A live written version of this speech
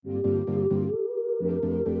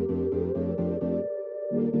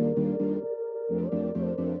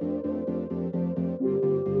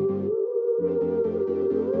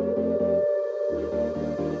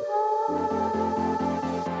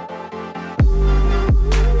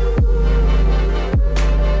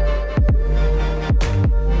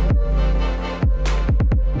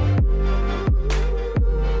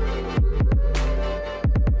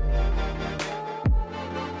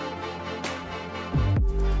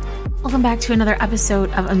Welcome back to another episode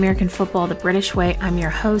of American Football the British Way. I'm your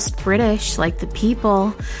host, British, like the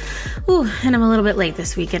people. Ooh, and I'm a little bit late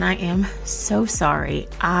this week, and I am so sorry.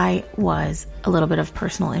 I was a little bit of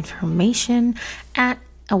personal information at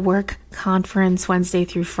a work conference Wednesday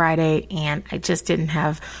through Friday, and I just didn't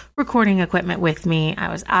have recording equipment with me. I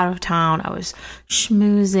was out of town. I was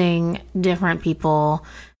schmoozing different people.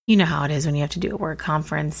 You know how it is when you have to do a work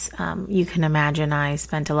conference. You can imagine I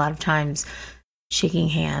spent a lot of times shaking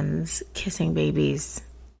hands, kissing babies.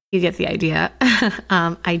 You get the idea.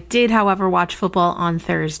 I did, however, watch football on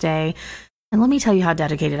Thursday. And let me tell you how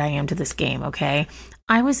dedicated I am to this game, okay?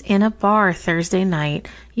 I was in a bar Thursday night.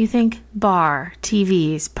 You think bar,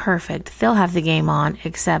 TVs, perfect. They'll have the game on,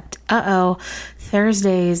 except,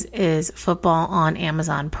 Thursdays is football on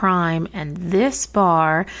Amazon Prime, and this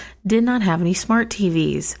bar did not have any smart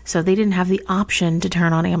TVs, so they didn't have the option to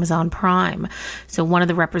turn on Amazon Prime. So one of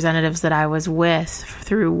the representatives that I was with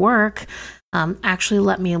through work actually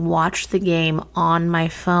let me watch the game on my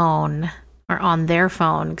phone, or on their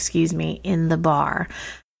phone, in the bar.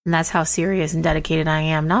 And that's how serious and dedicated I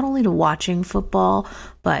am, not only to watching football,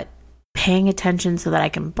 but paying attention so that I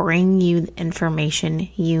can bring you the information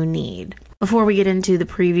you need. Before we get into the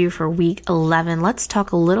preview for week 11, let's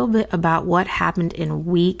talk a little bit about what happened in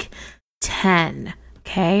week 10,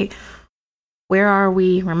 okay? Where are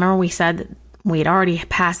we? Remember we said that we had already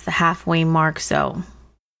passed the halfway mark, so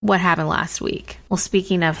what happened last week? Well,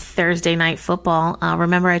 speaking of Thursday night football,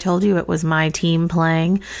 remember I told you it was my team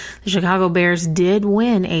playing. The Chicago Bears did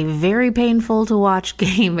win a very painful to watch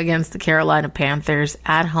game against the Carolina Panthers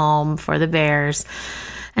at home for the Bears.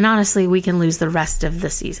 And honestly, we can lose the rest of the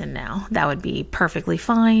season now. That would be perfectly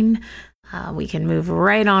fine. We can move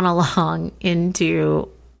right on along into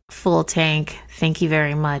full tank. Thank you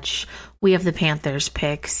very much. We have the Panthers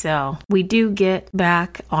pick, so we do get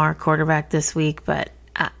back our quarterback this week, but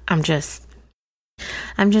I'm just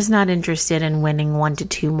not interested in winning 1 to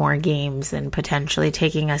 2 more games and potentially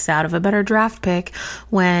taking us out of a better draft pick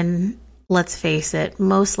when, let's face it,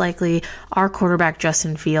 most likely our quarterback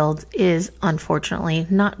Justin Fields is unfortunately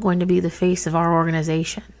not going to be the face of our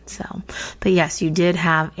organization. So, but yes, you did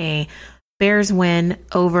have a Bears win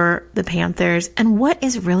over the Panthers. And what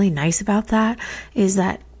is really nice about that is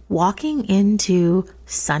that walking into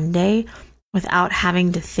Sunday without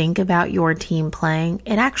having to think about your team playing,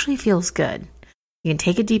 it actually feels good. You can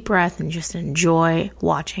take a deep breath and just enjoy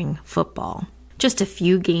watching football. Just a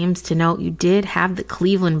few games to note, you did have the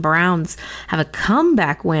Cleveland Browns have a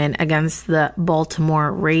comeback win against the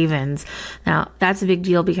Baltimore Ravens. Now, that's a big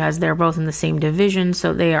deal because they're both in the same division,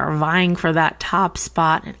 so they are vying for that top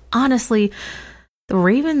spot. And honestly, the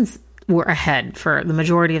Ravens were ahead for the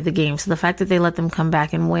majority of the game. So the fact that they let them come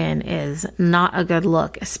back and win is not a good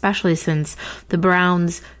look, especially since the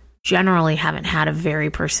Browns generally haven't had a very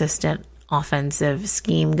persistent offensive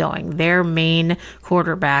scheme going. Their main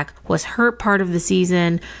quarterback was hurt part of the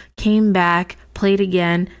season, came back, played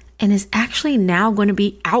again, and is actually now going to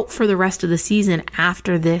be out for the rest of the season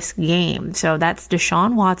after this game. So that's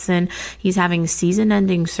Deshaun Watson. He's having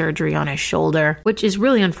season-ending surgery on his shoulder, which is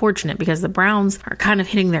really unfortunate because the Browns are kind of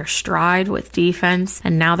hitting their stride with defense,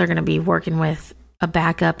 and now they're going to be working with a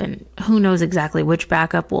backup, and who knows exactly which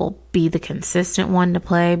backup will be the consistent one to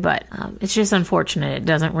play, but it's just unfortunate. It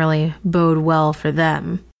doesn't really bode well for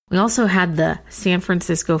them. We also had the San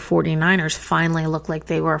Francisco 49ers finally look like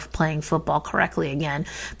they were playing football correctly again,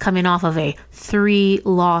 coming off of a 3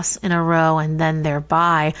 loss in a row and then their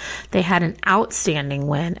bye. They had an outstanding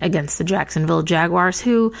win against the Jacksonville Jaguars,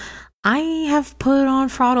 who I have put on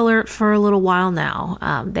fraud alert for a little while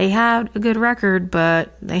now. They had a good record,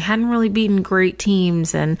 but they hadn't really beaten great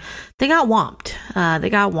teams, and they got whomped. They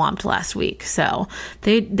got whomped last week, so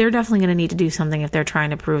they're definitely going to need to do something if they're trying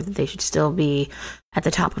to prove that they should still be at the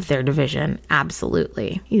top of their division.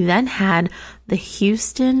 Absolutely. You then had the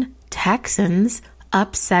Houston Texans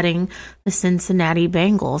upsetting the Cincinnati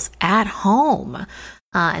Bengals at home.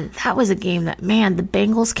 And that was a game that, man, the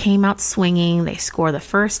Bengals came out swinging. They score the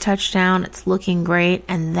first touchdown. It's looking great.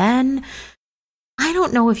 And then I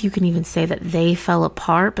don't know if you can even say that they fell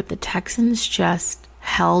apart, but the Texans just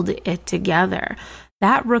held it together.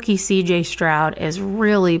 That rookie CJ Stroud is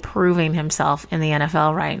really proving himself in the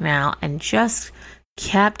NFL right now and just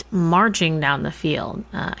kept marching down the field.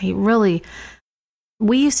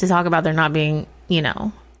 We used to talk about there not being,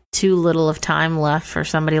 too little of time left for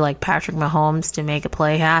somebody like Patrick Mahomes to make a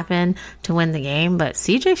play happen to win the game, but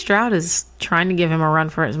CJ Stroud is trying to give him a run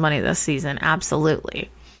for his money this season.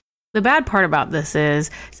 Absolutely. The bad part about this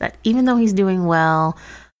is that even though he's doing well,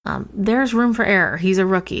 there's room for error. He's a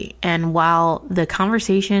rookie. And while the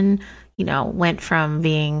conversation, went from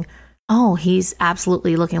being oh, he's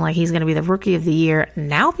absolutely looking like he's going to be the rookie of the year.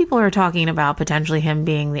 Now people are talking about potentially him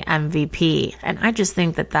being the MVP. And I just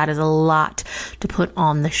think that that is a lot to put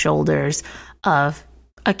on the shoulders of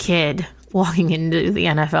a kid walking into the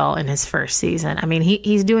NFL in his first season. I mean,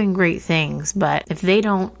 he's doing great things, but if they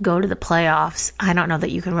don't go to the playoffs, I don't know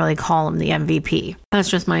that you can really call him the MVP. That's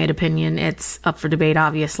just my opinion. It's up for debate,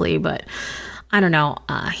 obviously, but I don't know.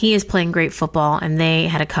 He is playing great football, and they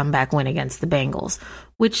had a comeback win against the Bengals,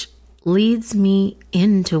 which leads me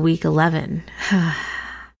into week 11.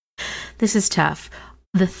 This is tough.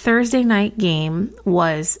 The Thursday night game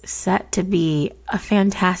was set to be a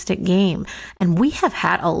fantastic game, and we have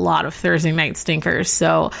had a lot of Thursday night stinkers.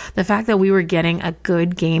 So the fact that we were getting a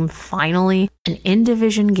good game finally, an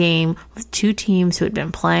in-division game with two teams who had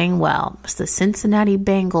been playing well, was the Cincinnati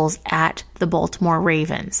Bengals at the Baltimore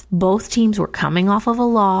Ravens. Both teams were coming off of a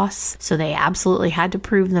loss, so they absolutely had to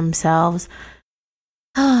prove themselves.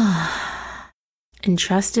 And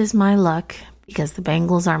just as my luck, because the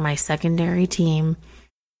Bengals are my secondary team,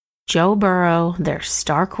 Joe Burrow, their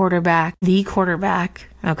star quarterback, the quarterback,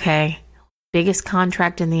 okay, biggest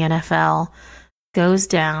contract in the NFL, goes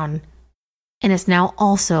down and is now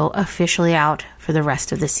also officially out for the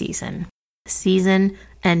rest of the season.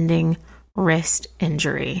 Season-ending wrist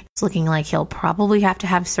injury. It's looking like he'll probably have to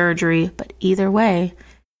have surgery, but either way,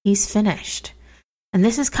 he's finished. And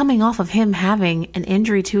this is coming off of him having an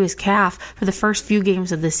injury to his calf for the first few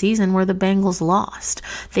games of the season where the Bengals lost.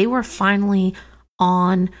 They were finally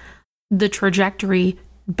on the trajectory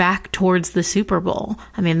back towards the Super Bowl.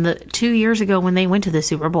 I mean, 2 years ago when they went to the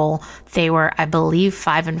Super Bowl, they were, I believe,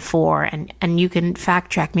 5-4, and you can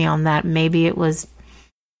fact check me on that. Maybe it was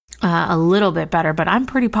a little bit better, but I'm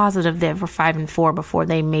pretty positive they were 5-4 before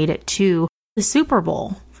they made it to the Super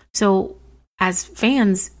Bowl. So as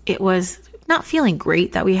fans, it was not feeling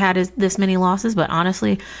great that we had this many losses, but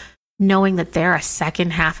honestly, knowing that they're a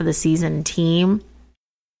second half of the season team,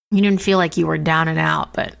 you didn't feel like you were down and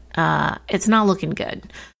out, but it's not looking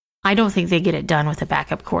good. I don't think they get it done with a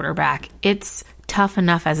backup quarterback. It's tough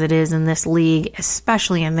enough as it is in this league,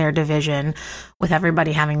 especially in their division, with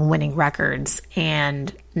everybody having winning records.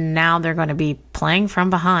 And now they're going to be playing from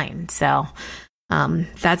behind. So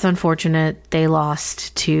that's unfortunate. They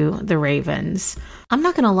lost to the Ravens. I'm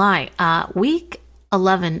not going to lie. Week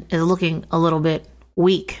 11 is looking a little bit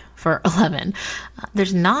weak for 11.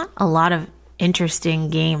 There's not a lot of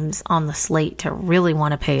interesting games on the slate to really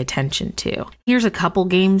want to pay attention to. Here's a couple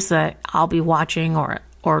games that I'll be watching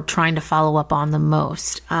or trying to follow up on the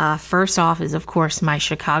most. First off is, of course, my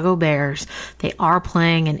Chicago Bears. They are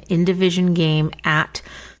playing an in-division game at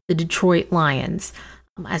the Detroit Lions.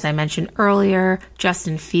 As I mentioned earlier,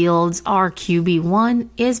 Justin Fields, our QB1,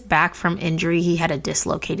 is back from injury. He had a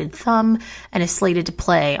dislocated thumb and is slated to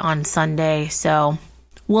play on Sunday, so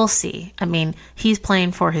we'll see. I mean, he's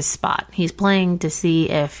playing for his spot. He's playing to see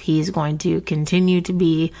if he's going to continue to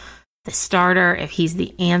be the starter, if he's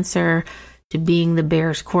the answer to being the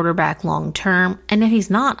Bears quarterback long term. And if he's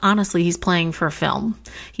not, honestly, he's playing for film.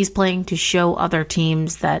 He's playing to show other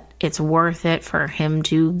teams that it's worth it for him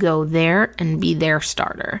to go there and be their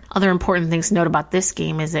starter. Other important things to note about this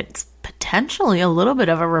game is it's potentially a little bit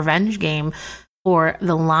of a revenge game for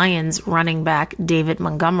the Lions running back David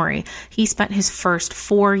Montgomery. He spent his first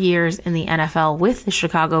 4 years in the NFL with the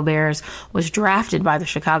Chicago Bears, was drafted by the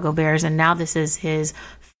Chicago Bears, and now this is his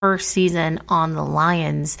first season on the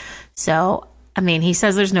Lions. So, I mean, he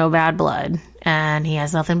says there's no bad blood and he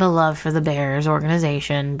has nothing but love for the Bears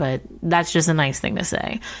organization, but that's just a nice thing to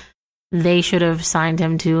say. They should have signed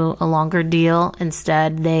him to a longer deal.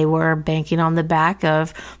 Instead, they were banking on the back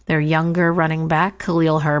of their younger running back,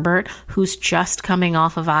 Khalil Herbert, who's just coming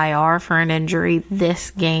off of IR for an injury this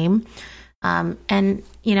game. And,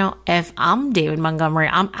 you know, if I'm David Montgomery,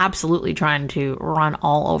 I'm absolutely trying to run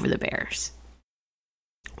all over the Bears.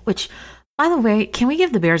 Which, by the way, can we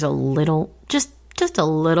give the Bears a little, just a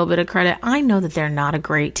little bit of credit? I know that they're not a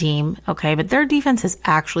great team, okay, but their defense has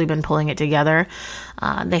actually been pulling it together.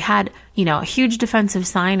 They had, you know, a huge defensive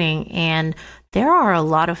signing, and there are a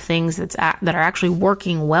lot of things that are actually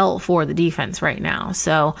working well for the defense right now.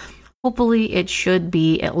 So hopefully it should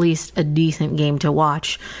be at least a decent game to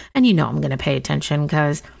watch. And you know I'm going to pay attention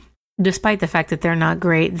because despite the fact that they're not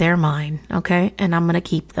great, they're mine, okay? And I'm going to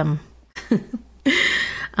keep them.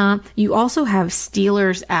 You also have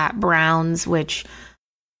Steelers at Browns, which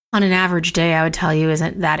on an average day, I would tell you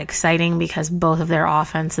isn't that exciting because both of their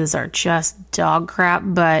offenses are just dog crap.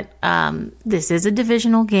 But this is a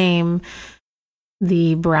divisional game.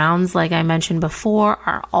 The Browns, like I mentioned before,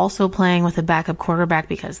 are also playing with a backup quarterback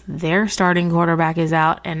because their starting quarterback is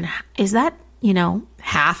out. And is that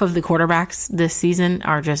half of the quarterbacks this season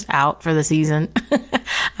are just out for the season.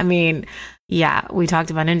 I mean, yeah, we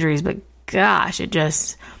talked about injuries, but gosh,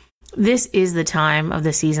 this is the time of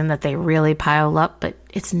the season that they really pile up, but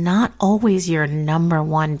it's not always your number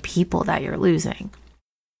one people that you're losing.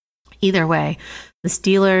 Either way, the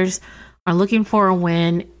Steelers are looking for a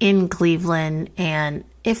win in Cleveland, and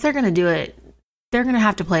if they're going to do it, they're going to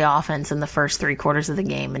have to play offense in the first 3 quarters of the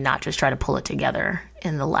game and not just try to pull it together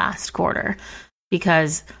in the last quarter,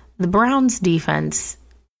 because the Browns defense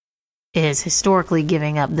is historically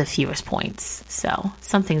giving up the fewest points. So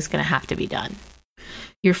something's going to have to be done.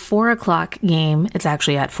 Your 4:00 game, it's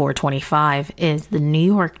actually at 4:25, is the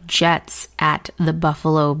New York Jets at the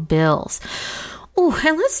Buffalo Bills. Oh,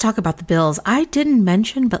 and let's talk about the Bills. I didn't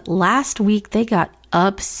mention, but last week they got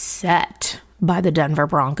upset by the Denver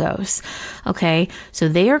Broncos. Okay, so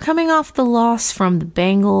they are coming off the loss from the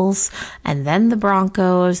Bengals and then the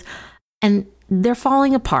Broncos, and they're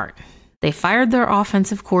falling apart. They fired their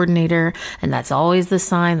offensive coordinator, and that's always the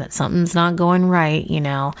sign that something's not going right,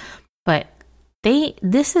 But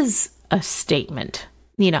this is a statement.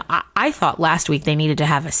 I thought last week they needed to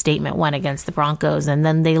have a statement win against the Broncos, and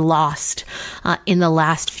then they lost in the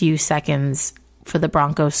last few seconds for the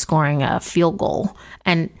Broncos scoring a field goal.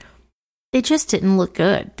 And it just didn't look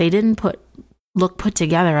good. They didn't look put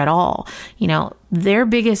together at all. Their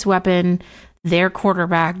biggest weapon, their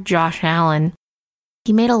quarterback, Josh Allen,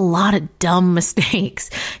 he made a lot of dumb mistakes.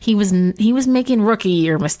 He was making rookie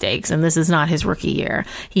year mistakes, and this is not his rookie year.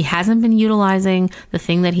 He hasn't been utilizing the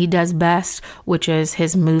thing that he does best, which is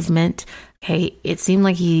his movement. Okay, it seemed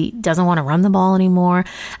like he doesn't want to run the ball anymore.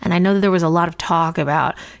 And I know that there was a lot of talk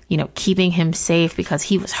about, keeping him safe because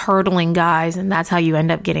he was hurdling guys, and that's how you end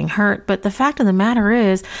up getting hurt. But the fact of the matter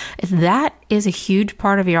is, if that is a huge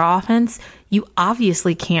part of your offense, you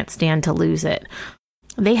obviously can't stand to lose it.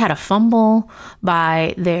 They had a fumble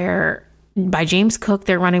by James Cook,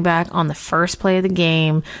 their running back, on the first play of the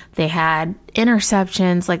game. They had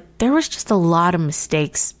interceptions. There was just a lot of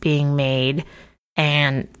mistakes being made,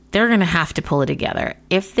 and they're going to have to pull it together.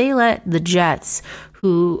 If they let the Jets,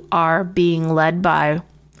 who are being led by,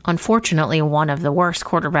 unfortunately, one of the worst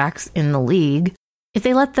quarterbacks in the league, if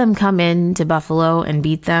they let them come into Buffalo and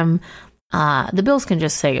beat them, the Bills can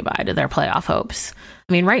just say goodbye to their playoff hopes.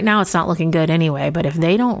 I mean, right now it's not looking good anyway, but if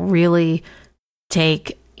they don't really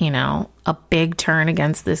take, a big turn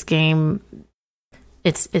against this game,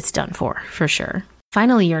 it's done for sure.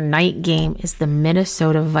 Finally, your night game is the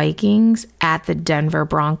Minnesota Vikings at the Denver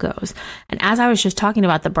Broncos. And as I was just talking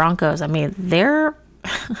about the Broncos, I mean, they're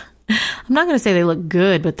I'm not going to say they look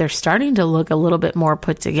good, but they're starting to look a little bit more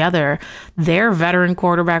put together. Their veteran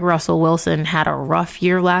quarterback, Russell Wilson, had a rough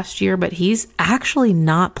year last year, but he's actually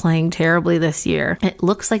not playing terribly this year. It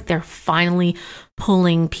looks like they're finally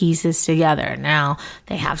pulling pieces together. Now,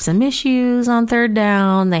 they have some issues on third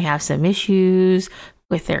down. They have some issues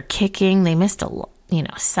with their kicking. They missed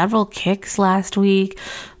several kicks last week,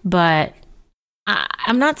 but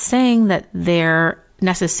I'm not saying that they're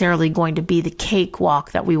necessarily going to be the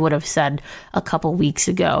cakewalk that we would have said a couple weeks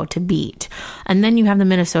ago to beat. And then you have the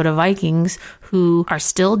Minnesota Vikings, who are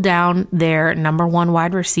still down their number 1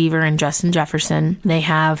 wide receiver in Justin Jefferson. They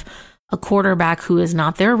have a quarterback who is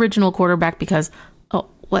not their original quarterback because,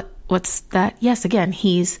 what's that? Yes, again,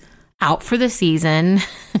 he's out for the season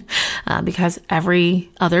because every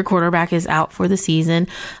other quarterback is out for the season.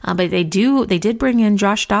 But they did bring in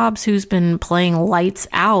Josh Dobbs, who's been playing lights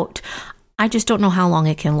out. I just don't know how long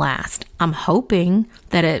it can last. I'm hoping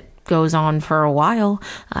that it goes on for a while.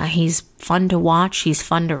 He's fun to watch. He's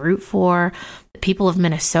fun to root for. The people of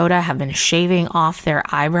Minnesota have been shaving off their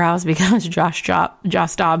eyebrows because Josh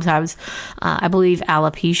Dobbs has, I believe,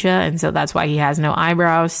 alopecia, and so that's why he has no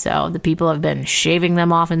eyebrows. So the people have been shaving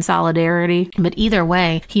them off in solidarity. But either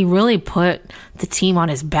way, he really put the team on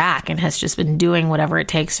his back and has just been doing whatever it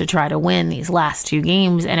takes to try to win these last 2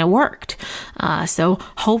 games, and it worked. So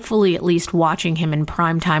hopefully at least watching him in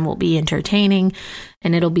prime time will be entertaining,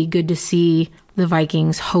 and it'll be good to see the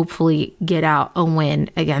Vikings hopefully get out a win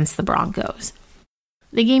against the Broncos.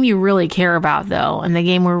 The game you really care about, though, and the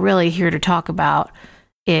game we're really here to talk about,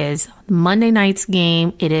 is Monday night's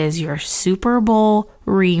game. It is your Super Bowl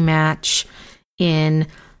rematch in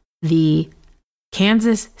the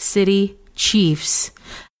Kansas City Chiefs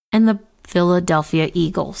and the Philadelphia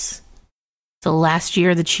Eagles. So last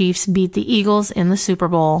year, the Chiefs beat the Eagles in the Super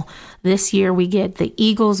Bowl. This year, we get the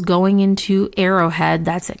Eagles going into Arrowhead,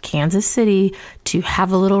 that's at Kansas City, to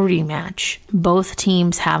have a little rematch. Both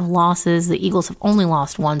teams have losses. The Eagles have only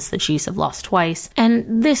lost once. The Chiefs have lost twice.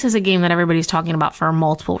 And this is a game that everybody's talking about for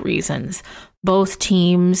multiple reasons. Both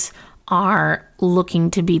teams are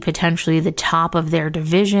looking to be potentially the top of their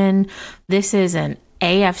division. This is an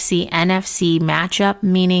AFC NFC matchup,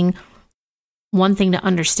 meaning one thing to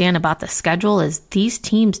understand about the schedule is these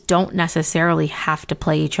teams don't necessarily have to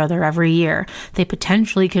play each other every year. They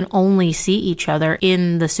potentially can only see each other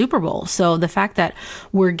in the Super Bowl. So the fact that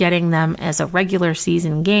we're getting them as a regular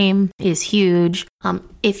season game is huge.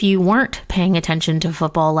 If you weren't paying attention to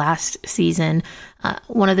football last season,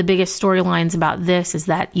 one of the biggest storylines about this is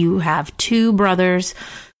that you have two brothers,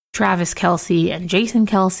 Travis Kelce and Jason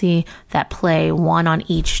Kelce, that play one on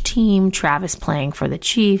each team. Travis playing for the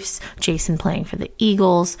Chiefs, Jason playing for the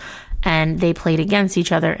Eagles, and they played against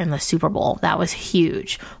each other in the Super Bowl. That was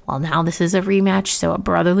huge. Well, now this is a rematch, so a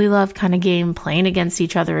brotherly love kind of game, playing against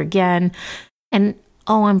each other again. And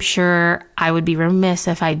I'm sure I would be remiss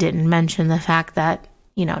if I didn't mention the fact that,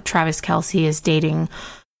 Travis Kelce is dating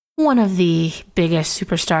one of the biggest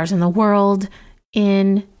superstars in the world,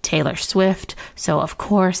 in Taylor Swift. So of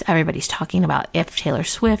course everybody's talking about if Taylor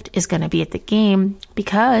Swift is going to be at the game,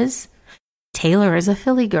 because Taylor is a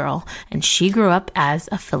Philly girl and she grew up as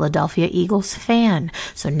a Philadelphia Eagles fan.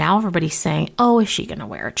 So now everybody's saying, is she going to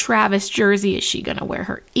wear a Travis jersey? Is she going to wear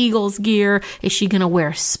her Eagles gear? Is she going to wear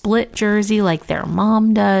a split jersey like their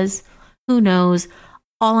mom does? Who knows?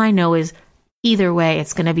 All I know is either way,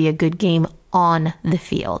 it's going to be a good game on the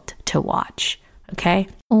field to watch. Okay.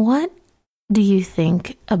 What do you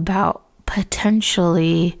think about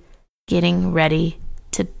potentially getting ready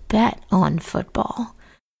to bet on football?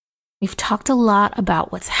 We've talked a lot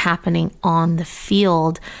about what's happening on the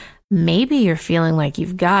field. Maybe you're feeling like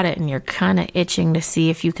you've got it and you're kind of itching to see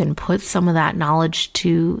if you can put some of that knowledge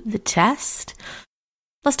to the test.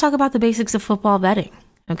 Let's talk about the basics of football betting,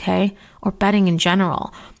 okay? Or betting in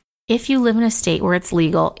general. If you live in a state where it's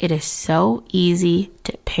legal, it is so easy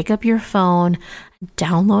to pick up your phone,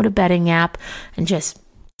 download a betting app, and just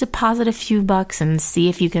deposit a few bucks and see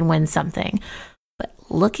if you can win something. But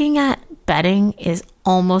looking at betting is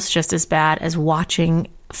almost just as bad as watching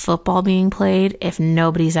football being played if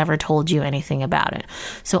nobody's ever told you anything about it.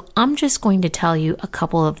 So I'm just going to tell you a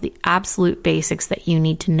couple of the absolute basics that you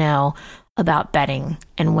need to know about betting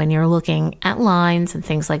and when you're looking at lines and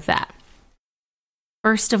things like that.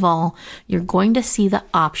 First of all, you're going to see the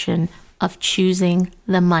option of choosing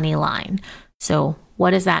the money line. So what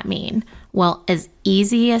does that mean? Well, as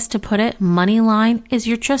easy as to put it, money line is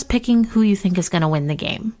you're just picking who you think is going to win the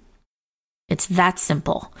game. It's that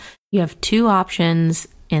simple. You have two options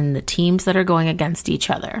in the teams that are going against each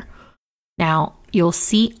other. Now, you'll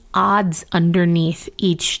see odds underneath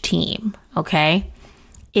each team, okay?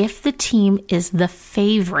 If the team is the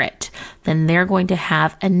favorite, then they're going to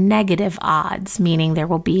have a negative odds, meaning there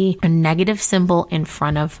will be a negative symbol in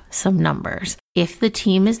front of some numbers. If the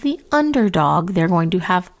team is the underdog, they're going to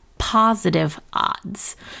have positive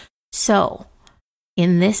odds. So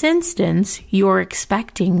in this instance, you're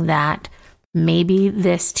expecting that maybe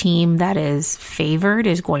this team that is favored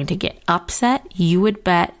is going to get upset. You would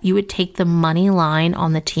take the money line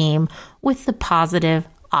on the team with the positive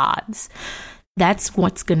odds. That's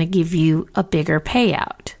what's going to give you a bigger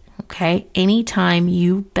payout, okay? Anytime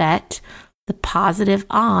you bet the positive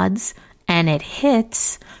odds and it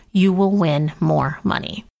hits, you will win more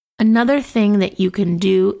money. Another thing that you can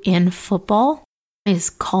do in football is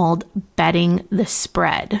called betting the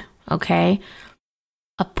spread, okay?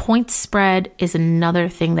 A point spread is another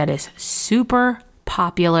thing that is super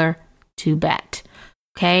popular to bet.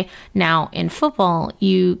 Okay, now in football,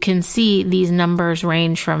 you can see these numbers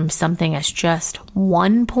range from something as just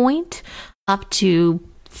 1 point up to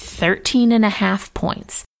 13.5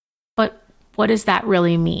 points. But what does that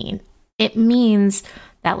really mean? It means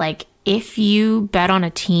that if you bet on a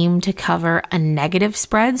team to cover a negative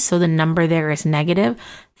spread, so the number there is negative,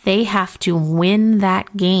 they have to win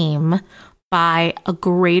that game by a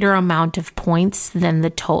greater amount of points than the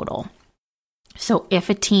total. So if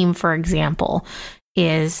a team, for example,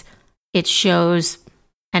 it shows,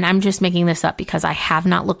 and I'm just making this up because I have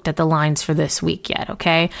not looked at the lines for this week yet,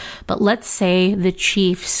 okay? But let's say the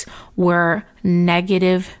Chiefs were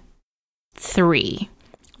 -3.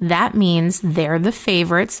 That means they're the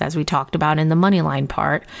favorites, as we talked about in the money line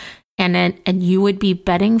part, and you would be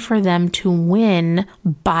betting for them to win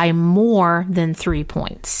by more than 3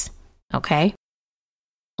 points, okay?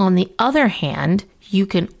 On the other hand, you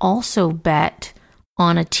can also bet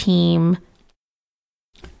on a team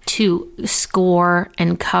to score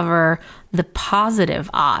and cover the positive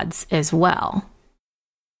odds as well.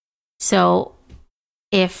 So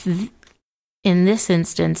if in this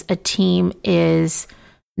instance a team is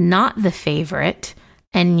not the favorite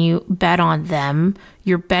and you bet on them,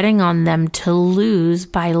 you're betting on them to lose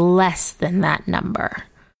by less than that number.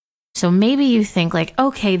 So maybe you think like,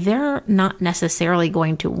 okay, they're not necessarily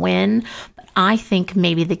going to win, but I think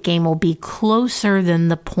maybe the game will be closer than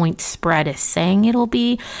the point spread is saying it'll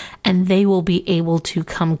be, and they will be able to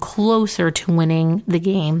come closer to winning the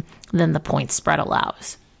game than the point spread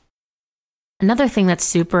allows. Another thing that's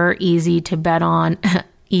super easy to bet on,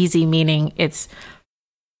 easy meaning it's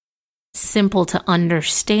simple to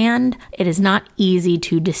understand, it is not easy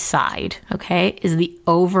to decide, okay, is the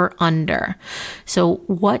over-under. So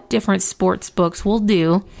what different sports books will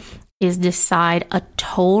do is decide a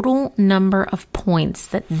total number of points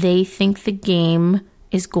that they think the game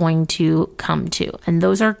is going to come to. And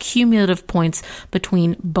those are cumulative points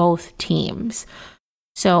between both teams.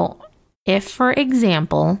 So if, for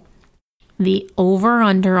example, the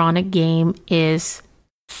over-under on a game is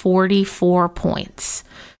 44 points,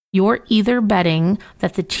 you're either betting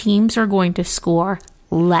that the teams are going to score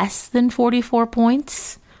less than 44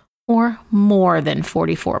 points or more than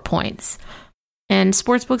 44 points. And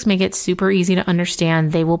sportsbooks make it super easy to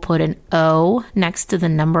understand. They will put an O next to the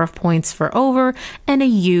number of points for over and a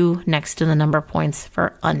U next to the number of points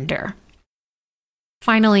for under.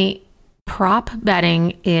 Finally, prop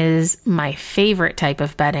betting is my favorite type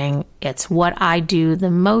of betting. It's what I do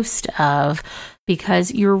the most of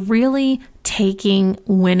because you're really taking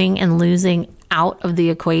winning and losing out of the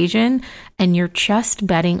equation and you're just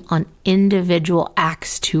betting on individual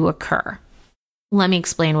acts to occur. Let me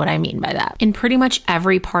explain what I mean by that. In pretty much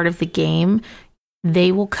every part of the game,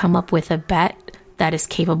 they will come up with a bet that is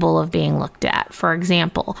capable of being looked at. For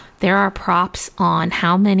example, there are props on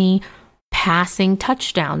how many passing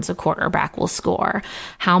touchdowns a quarterback will score,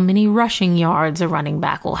 how many rushing yards a running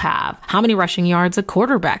back will have, how many rushing yards a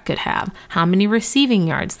quarterback could have, how many receiving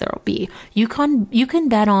yards there will be. You can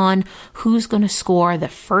bet on who's going to score the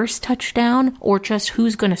first touchdown or just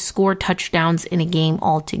who's going to score touchdowns in a game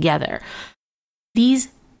altogether. These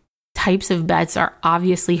types of bets are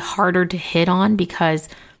obviously harder to hit on because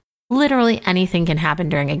literally anything can happen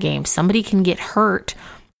during a game. Somebody can get hurt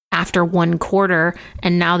after one quarter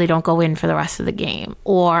and now they don't go in for the rest of the game.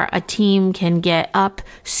 Or a team can get up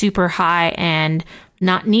super high and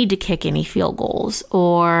not need to kick any field goals.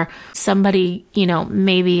 Or somebody,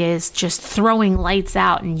 maybe is just throwing lights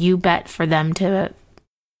out and you bet for them to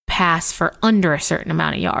pass for under a certain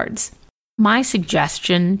amount of yards. My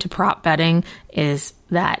suggestion to prop betting is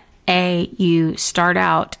that A, you start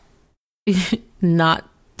out not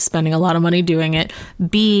spending a lot of money doing it.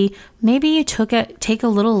 B, maybe you take a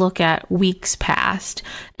little look at weeks past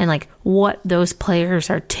and like what those players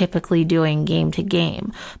are typically doing game to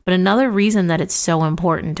game. But another reason that it's so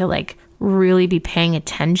important to like really be paying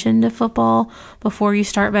attention to football before you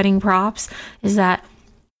start betting props is that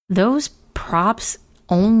those props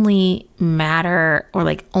only matter or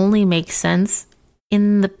like only make sense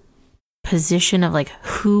in the position of like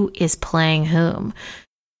who is playing whom.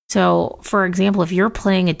 So, for example, if you're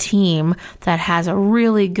playing a team that has a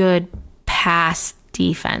really good pass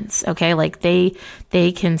defense, okay, like they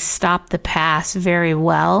can stop the pass very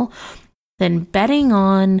well, then betting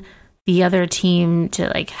on the other team to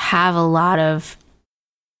like have a lot of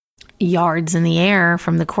yards in the air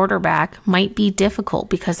from the quarterback might be difficult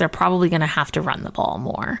because they're probably going to have to run the ball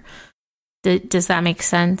more. Does that make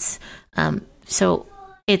sense? So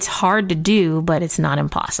it's hard to do, but it's not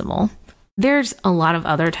impossible. There's a lot of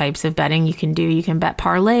other types of betting you can do. You can bet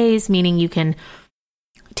parlays, meaning you can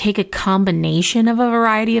take a combination of a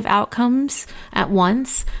variety of outcomes at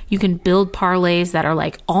once. You can build parlays that are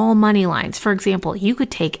like all money lines. For example, you could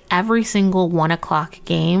take every single 1:00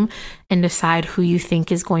 game and decide who you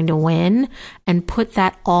think is going to win and put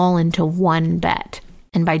that all into one bet.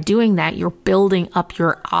 And by doing that, you're building up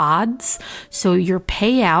your odds. So your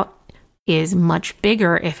payout is much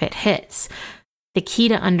bigger if it hits. The key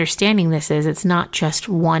to understanding this is it's not just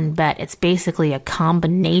one bet. It's basically a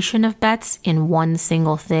combination of bets in one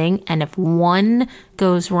single thing. And if one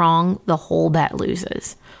goes wrong, the whole bet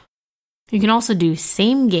loses. You can also do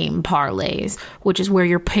same game parlays, which is where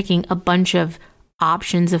you're picking a bunch of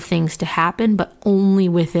options of things to happen, but only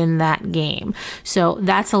within that game. So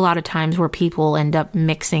that's a lot of times where people end up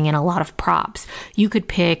mixing in a lot of props. You could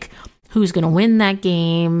pick who's going to win that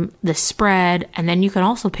game, the spread, and then you can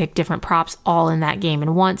also pick different props all in that game at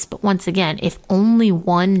once. But once again, if only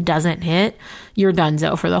one doesn't hit, you're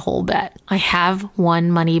donezo for the whole bet. I have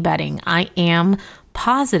won money betting. I am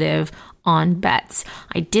positive on bets.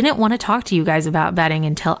 I didn't want to talk to you guys about betting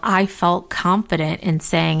until I felt confident in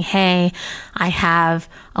saying, hey, I have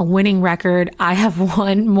a winning record. I have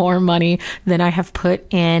won more money than I have put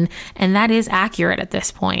in. And that is accurate at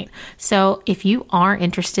this point. So if you are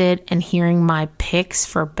interested in hearing my picks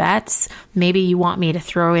for bets, maybe you want me to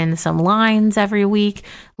throw in some lines every week,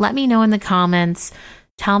 let me know in the comments.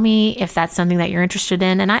 Tell me if that's something that you're interested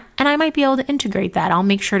in, and I might be able to integrate that. I'll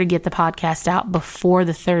make sure to get the podcast out before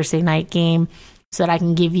the Thursday night game so that I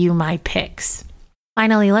can give you my picks.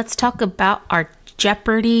 Finally, let's talk about our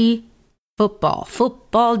Jeopardy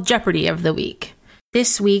football Jeopardy of the week.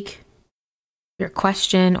 This week, your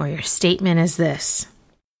question or your statement is this.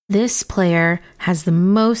 This player has the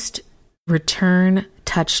most return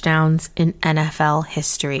touchdowns in NFL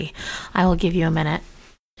history. I will give you a minute.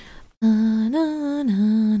 You know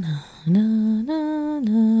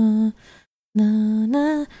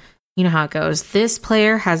how it goes. This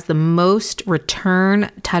player has the most return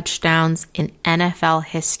touchdowns in NFL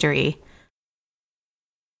history.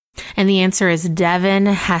 And the answer is Devin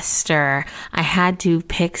Hester. I had to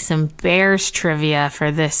pick some Bears trivia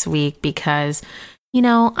for this week because,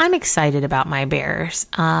 I'm excited about my Bears.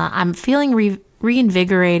 I'm feeling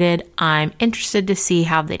reinvigorated. I'm interested to see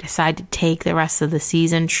how they decide to take the rest of the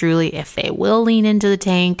season, truly, if they will lean into the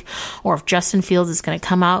tank or if Justin Fields is going to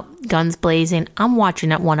come out guns blazing. I'm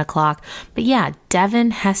watching at 1 o'clock. But yeah,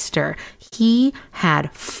 Devin Hester, he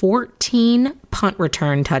had 14 punt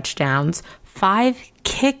return touchdowns, 5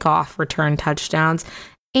 kickoff return touchdowns,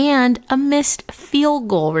 and a missed field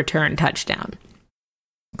goal return touchdown.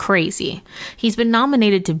 Crazy. He's been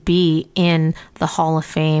nominated to be in the Hall of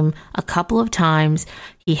Fame a couple of times.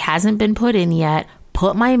 He hasn't been put in yet.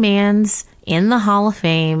 Put my man's in the Hall of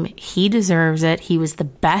Fame. He deserves it. He was the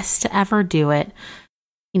best to ever do it.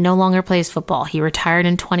 He no longer plays football. He retired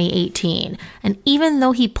in 2018. And even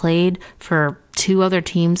though he played for 2 other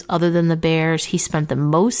teams other than the Bears, he spent the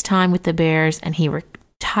most time with the Bears and he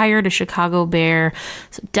retired a Chicago Bear.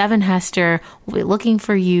 So Devin Hester, will be looking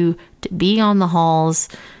for you to be on the halls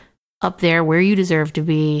up there where you deserve to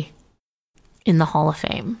be in the Hall of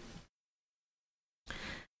Fame.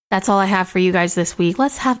 That's all I have for you guys this week.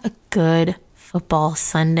 Let's have a good football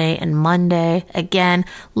Sunday and Monday. Again,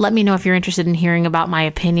 let me know if you're interested in hearing about my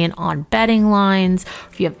opinion on betting lines.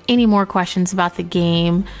 If you have any more questions about the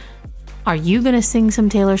game, are you going to sing some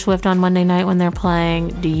Taylor Swift on Monday night when they're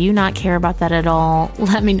playing? Do you not care about that at all?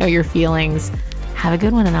 Let me know your feelings. Have a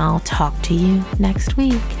good one, and I'll talk to you next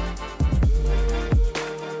week.